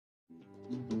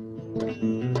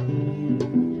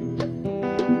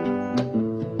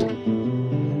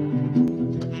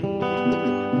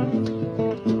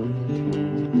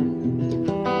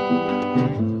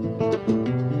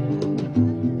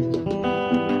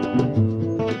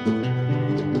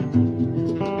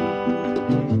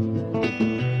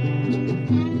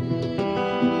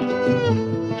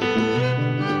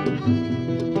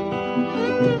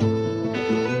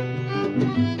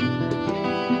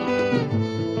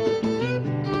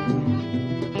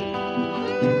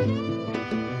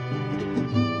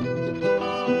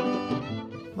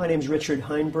name is Richard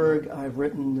Heinberg. I've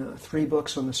written 3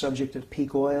 books on the subject of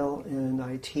peak oil, and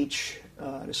I teach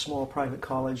at a small private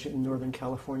college in Northern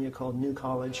California called New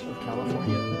College of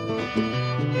California.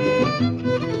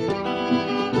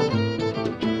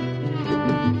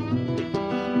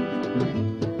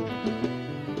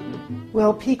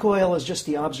 Well, peak oil is just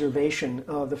the observation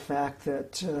of the fact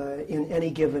that in any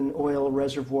given oil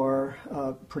reservoir,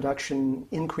 production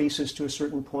increases to a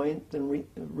certain point, then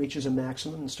reaches a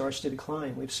maximum and starts to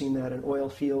decline. We've seen that in oil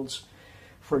fields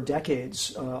for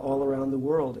decades all around the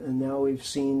world, and now we've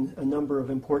seen a number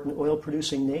of important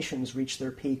oil-producing nations reach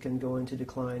their peak and go into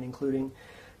decline, including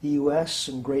the U.S.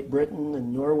 and Great Britain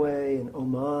and Norway and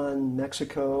Oman,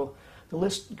 Mexico. The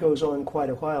list goes on quite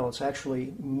a while. It's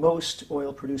actually most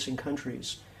oil-producing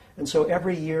countries. And so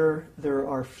every year there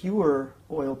are fewer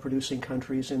oil-producing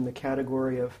countries in the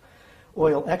category of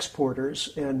oil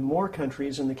exporters and more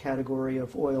countries in the category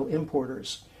of oil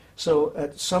importers. So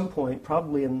at some point,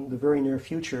 probably in the very near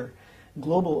future,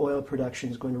 global oil production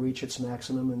is going to reach its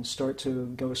maximum and start to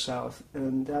go south.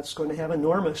 And that's going to have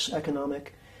enormous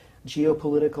economic,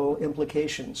 geopolitical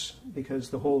implications because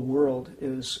the whole world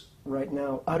is right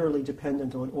now utterly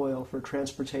dependent on oil for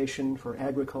transportation, for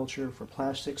agriculture, for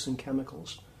plastics and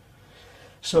chemicals.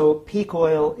 So peak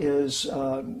oil is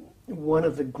one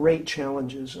of the great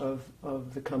challenges of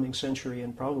the coming century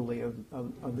and probably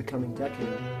of the coming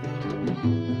decade.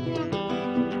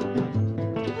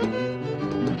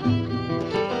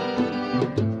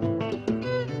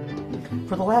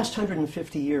 For the last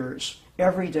 150 years,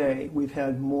 every day we've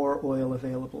had more oil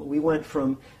available. We went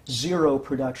from zero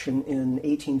production in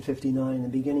 1859, the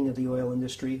beginning of the oil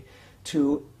industry,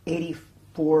 to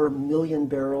 84 million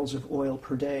barrels of oil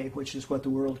per day, which is what the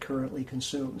world currently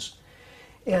consumes.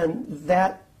 And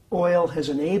that oil has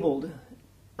enabled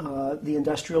the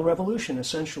Industrial Revolution,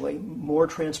 essentially. More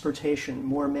transportation,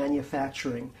 more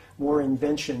manufacturing, more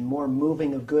invention, more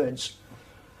moving of goods.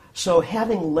 So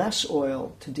having less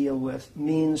oil to deal with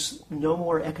means no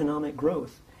more economic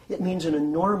growth. It means an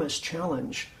enormous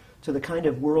challenge to the kind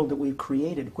of world that we've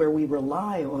created, where we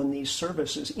rely on these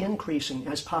services increasing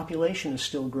as population is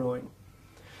still growing.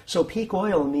 So peak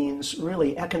oil means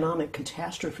really economic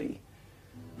catastrophe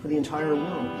for the entire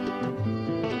world.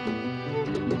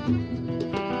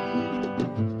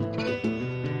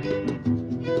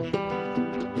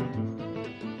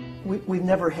 We've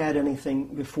never had anything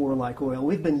before like oil.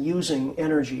 We've been using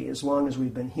energy as long as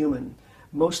we've been human,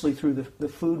 mostly through the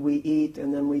food we eat,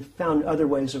 and then we've found other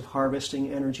ways of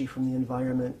harvesting energy from the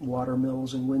environment, water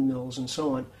mills and windmills and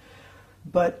so on.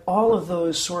 But all of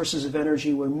those sources of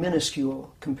energy were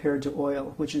minuscule compared to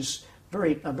oil, which is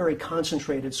a very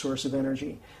concentrated source of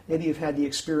energy. Maybe you've had the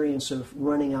experience of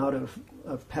running out of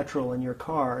petrol in your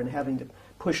car and having to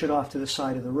push it off to the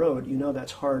side of the road. You know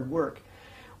that's hard work.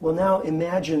 Well, now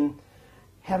imagine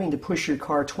having to push your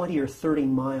car 20 or 30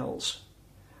 miles.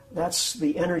 That's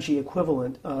the energy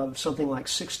equivalent of something like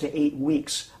 6 to 8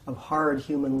 weeks of hard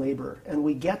human labor. And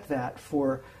we get that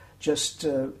for just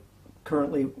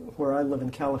currently, where I live in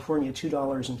California,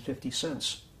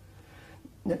 $2.50.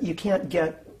 Now, you can't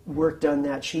get work done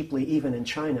that cheaply even in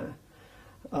China.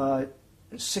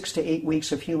 6 to 8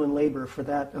 weeks of human labor for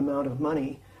that amount of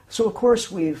money. So of course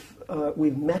we've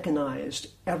mechanized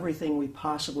everything we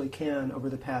possibly can over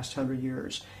the past 100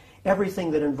 years.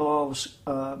 Everything that involves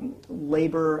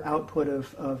labor, output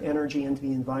of energy into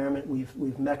the environment,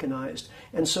 we've mechanized.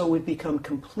 And so we've become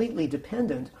completely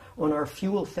dependent on our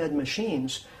fuel-fed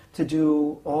machines to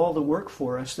do all the work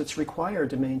for us that's required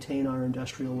to maintain our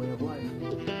industrial way of life.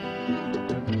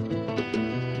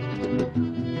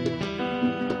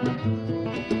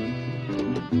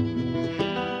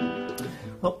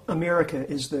 Well, America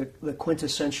is the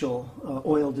quintessential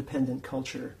oil-dependent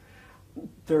culture.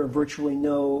 There are virtually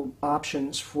no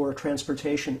options for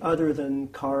transportation other than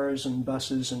cars and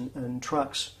buses and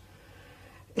trucks.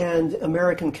 And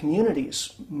American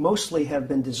communities mostly have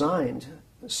been designed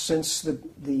since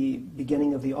the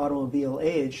beginning of the automobile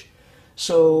age,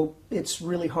 so it's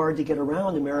really hard to get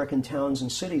around American towns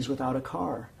and cities without a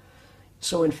car.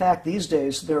 So in fact, these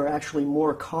days, there are actually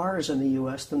more cars in the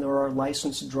U.S. than there are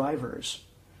licensed drivers.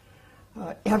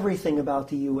 Everything about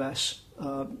the U.S.,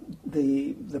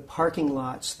 the parking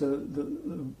lots,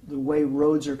 the way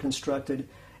roads are constructed,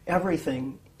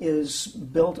 everything is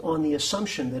built on the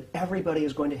assumption that everybody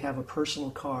is going to have a personal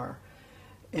car.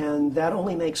 And that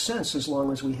only makes sense as long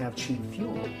as we have cheap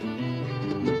fuel.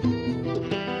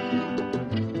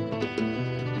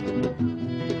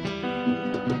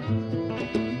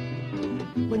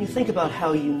 When you think about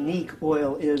how unique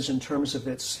oil is in terms of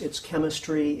its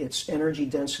chemistry, its energy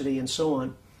density, and so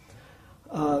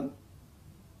on,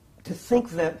 to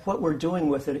think that what we're doing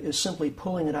with it is simply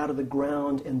pulling it out of the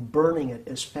ground and burning it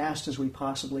as fast as we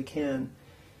possibly can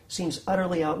seems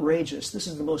utterly outrageous. This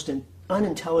is the most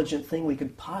unintelligent thing we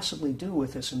could possibly do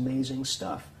with this amazing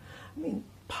stuff. I mean,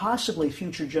 possibly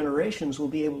future generations will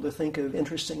be able to think of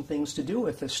interesting things to do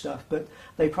with this stuff, but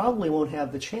they probably won't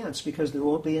have the chance because there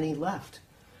won't be any left.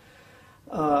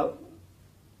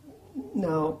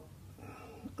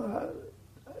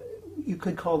 You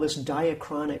could call this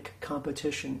diachronic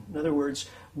competition. In other words,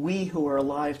 we who are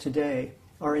alive today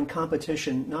are in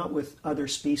competition not with other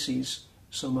species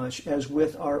so much as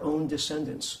with our own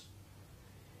descendants.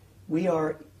 We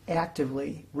are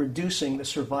actively reducing the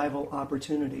survival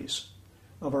opportunities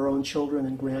of our own children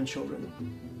and grandchildren.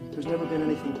 There's never been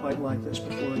anything quite like this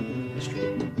before in human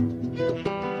history.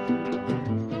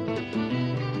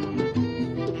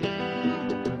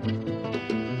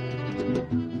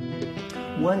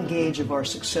 One gauge of our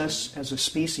success as a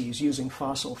species using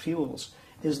fossil fuels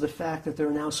is the fact that there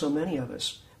are now so many of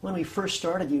us. When we first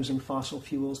started using fossil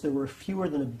fuels, there were fewer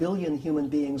than 1 billion human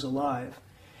beings alive.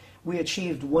 We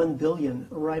achieved 1 billion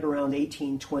right around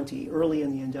 1820, early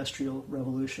in the Industrial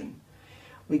Revolution.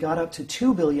 We got up to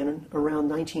 2 billion around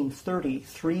 1930,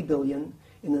 3 billion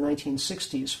in the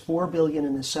 1960s, 4 billion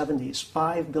in the 70s,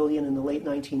 5 billion in the late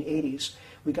 1980s.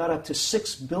 We got up to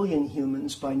 6 billion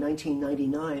humans by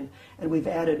 1999, and we've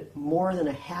added more than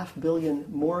 500 million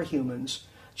more humans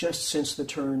just since the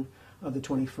turn of the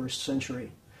 21st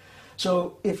century.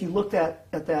 So if you looked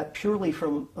at that purely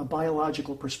from a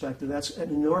biological perspective, that's an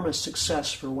enormous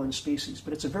success for one species.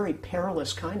 But it's a very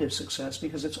perilous kind of success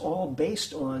because it's all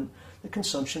based on the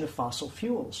consumption of fossil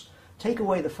fuels. Take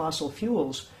away the fossil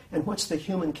fuels, and what's the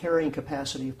human carrying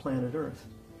capacity of planet Earth?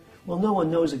 Well, no one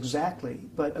knows exactly,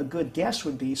 but a good guess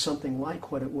would be something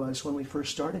like what it was when we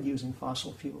first started using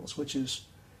fossil fuels, which is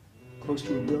close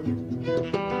to 1 billion.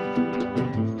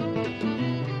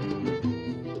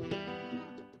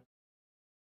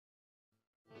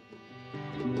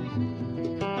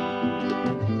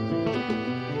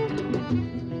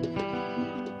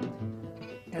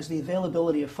 As the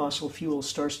availability of fossil fuels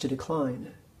starts to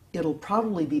decline, it'll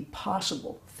probably be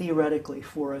possible, theoretically,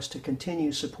 for us to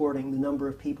continue supporting the number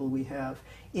of people we have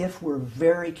if we're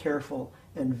very careful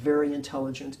and very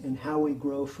intelligent in how we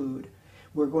grow food.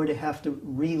 We're going to have to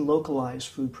relocalize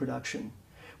food production.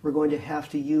 We're going to have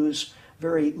to use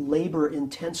very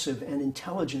labor-intensive and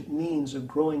intelligent means of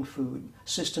growing food,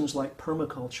 systems like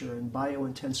permaculture and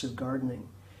bio-intensive gardening.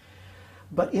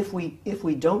 But if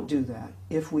we don't do that,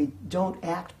 if we don't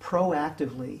act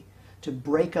proactively to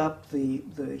break up the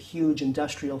huge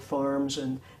industrial farms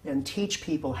and teach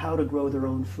people how to grow their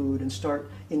own food and start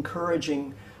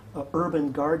encouraging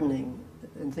urban gardening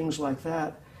and things like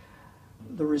that,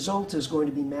 the result is going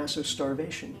to be massive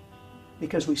starvation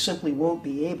because we simply won't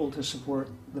be able to support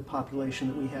the population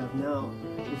that we have now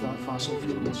without fossil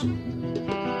fuels.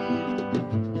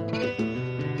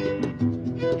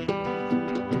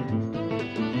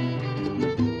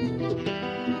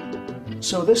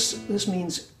 So this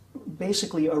means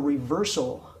basically a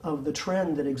reversal of the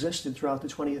trend that existed throughout the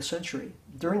 20th century.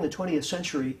 During the 20th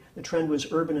century, the trend was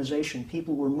urbanization.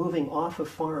 People were moving off of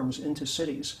farms into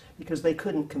cities because they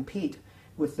couldn't compete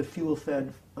with the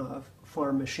fuel-fed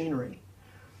farm machinery.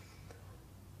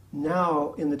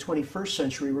 Now, in the 21st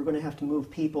century, we're going to have to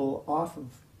move people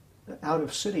out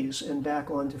of cities and back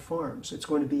onto farms. It's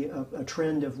going to be a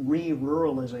trend of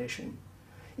re-ruralization.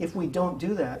 If we don't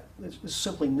do that, there's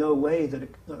simply no way that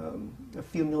a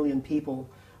few million people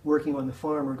working on the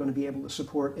farm are going to be able to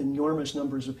support enormous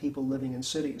numbers of people living in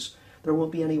cities. There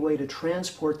won't be any way to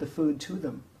transport the food to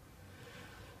them.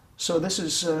 So this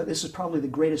is probably the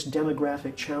greatest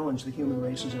demographic challenge the human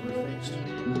race has ever faced.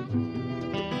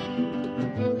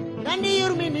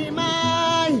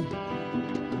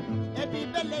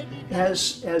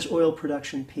 As oil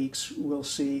production peaks, we'll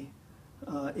see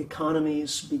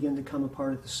economies begin to come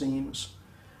apart at the seams.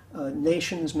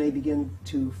 Nations may begin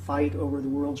to fight over the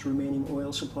world's remaining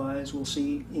oil supplies. We'll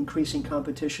see increasing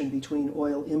competition between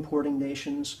oil importing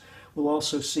nations. We'll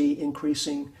also see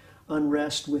increasing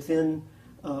unrest within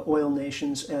oil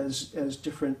nations as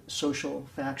different social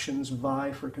factions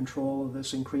vie for control of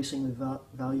this increasingly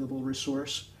valuable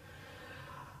resource.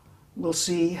 We'll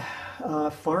see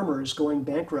farmers going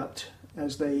bankrupt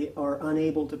as they are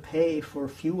unable to pay for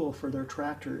fuel for their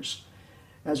tractors.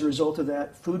 As a result of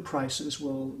that, food prices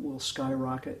will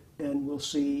skyrocket, and we'll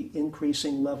see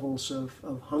increasing levels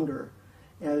of hunger.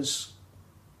 As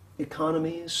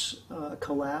economies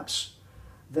collapse,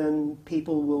 then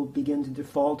people will begin to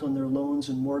default on their loans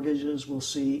and mortgages. We'll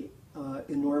see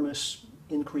enormous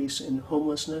increase in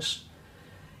homelessness.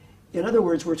 In other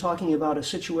words, we're talking about a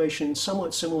situation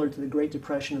somewhat similar to the Great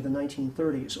Depression of the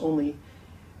 1930s, only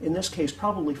in this case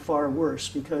probably far worse,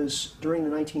 because during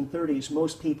the 1930s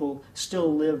most people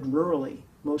still lived rurally.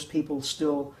 Most people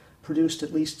still produced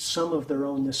at least some of their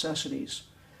own necessities.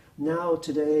 Now,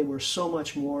 today, we're so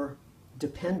much more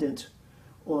dependent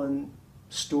on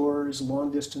stores,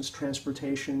 long-distance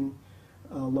transportation,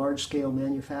 large-scale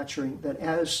manufacturing, that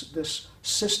as this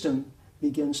system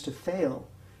begins to fail,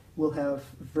 we'll have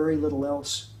very little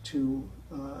else to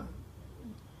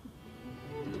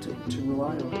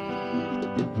rely on.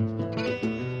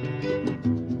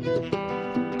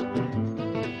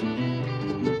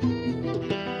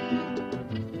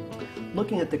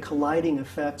 Looking at the colliding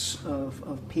effects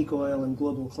of peak oil and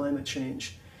global climate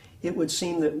change, it would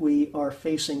seem that we are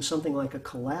facing something like a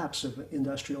collapse of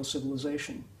industrial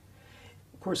civilization.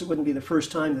 Of course, it wouldn't be the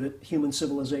first time that human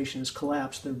civilization has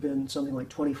collapsed. There have been something like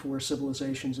 24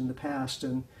 civilizations in the past,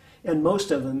 and most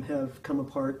of them have come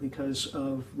apart because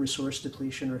of resource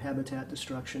depletion or habitat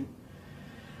destruction.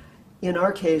 In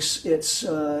our case, it's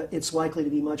likely to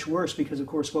be much worse because, of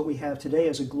course, what we have today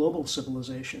is a global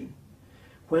civilization.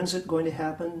 When's it going to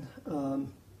happen?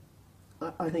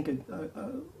 I think a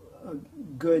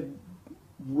good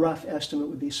rough estimate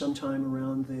would be sometime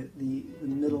around the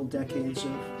middle decades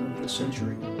of the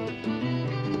century.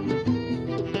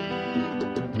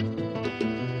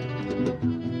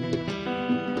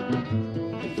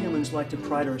 Humans like to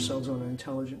pride ourselves on our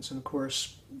intelligence, and of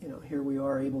course, here we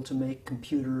are able to make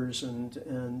computers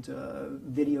and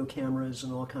video cameras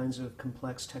and all kinds of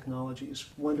complex technologies.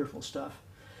 Wonderful stuff.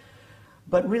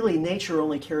 But really, nature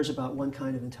only cares about one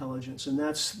kind of intelligence, and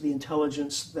that's the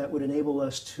intelligence that would enable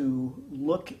us to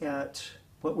look at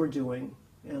what we're doing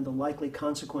and the likely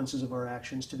consequences of our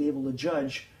actions, to be able to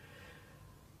judge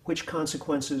which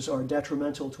consequences are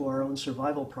detrimental to our own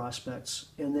survival prospects,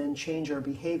 and then change our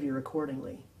behavior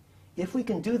accordingly. If we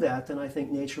can do that, then I think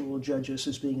nature will judge us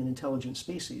as being an intelligent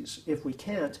species. If we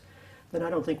can't, then I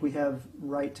don't think we have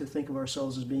right to think of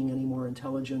ourselves as being any more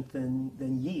intelligent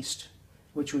than yeast,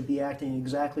 which would be acting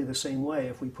exactly the same way.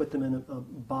 If we put them in a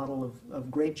bottle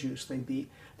of grape juice, they'd be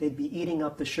eating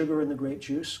up the sugar in the grape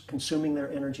juice, consuming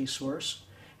their energy source,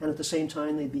 and at the same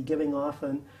time they'd be giving off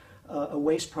a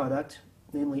waste product,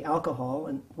 namely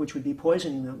alcohol, which would be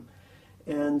poisoning them.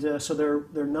 And so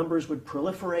their numbers would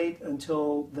proliferate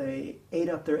until they ate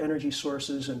up their energy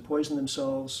sources and poisoned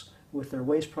themselves with their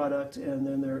waste product, and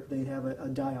then they'd have a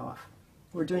die-off.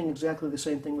 We're doing exactly the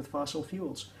same thing with fossil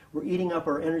fuels. We're eating up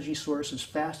our energy source as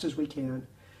fast as we can,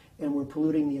 and we're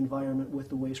polluting the environment with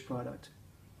the waste product.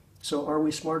 So are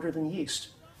we smarter than yeast?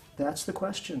 That's the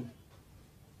question.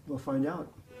 We'll find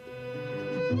out.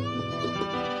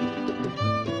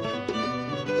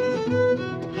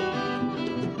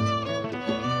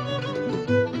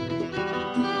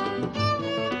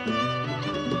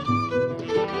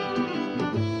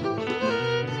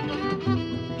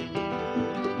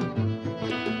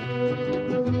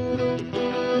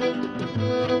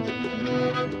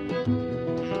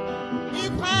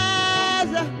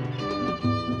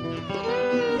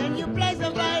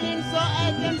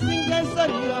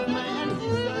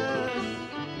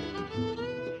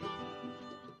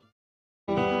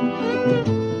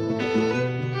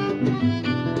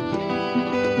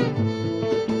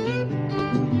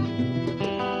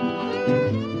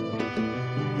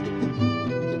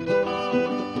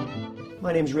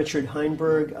 My name is Richard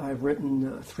Heinberg. I've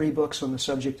written 3 books on the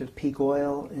subject of peak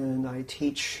oil, and I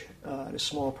teach at a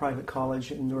small private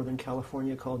college in Northern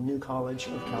California called New College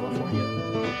of California.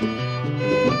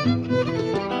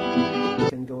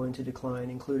 Can go into decline,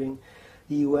 including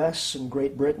the U.S. and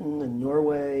Great Britain and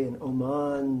Norway and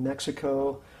Oman,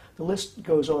 Mexico. The list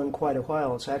goes on quite a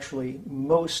while. It's actually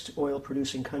most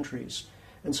oil-producing countries.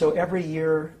 And so every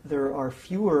year there are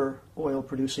fewer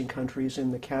oil-producing countries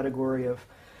in the category of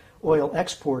oil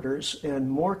exporters and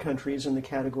more countries in the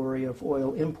category of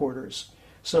oil importers.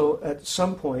 So at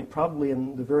some point, probably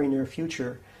in the very near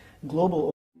future, global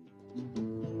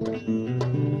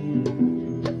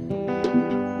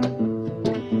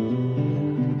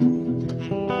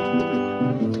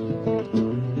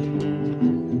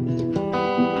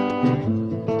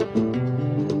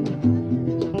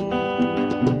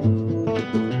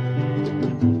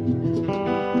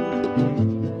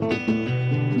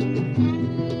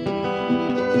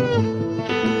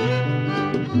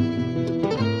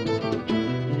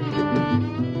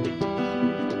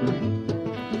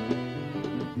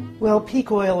Well,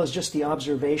 peak oil is just the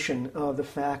observation of the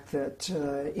fact that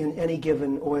in any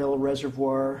given oil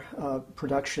reservoir,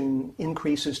 production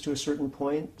increases to a certain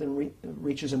point, then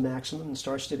reaches a maximum and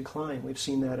starts to decline. We've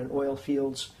seen that in oil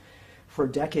fields for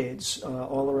decades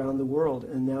all around the world.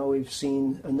 And now we've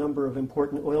seen a number of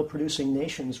important oil-producing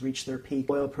nations reach their peak.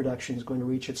 Oil production is going to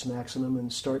reach its maximum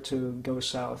and start to go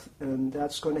south. And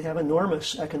that's going to have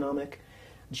enormous economic,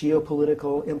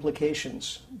 geopolitical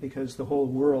implications, because the whole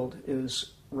world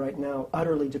is right now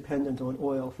utterly dependent on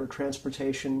oil for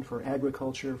transportation, for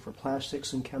agriculture, for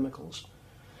plastics and chemicals.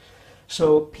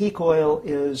 So peak oil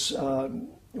is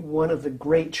one of the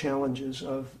great challenges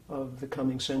of the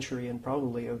coming century and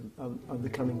probably of the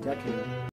coming decade.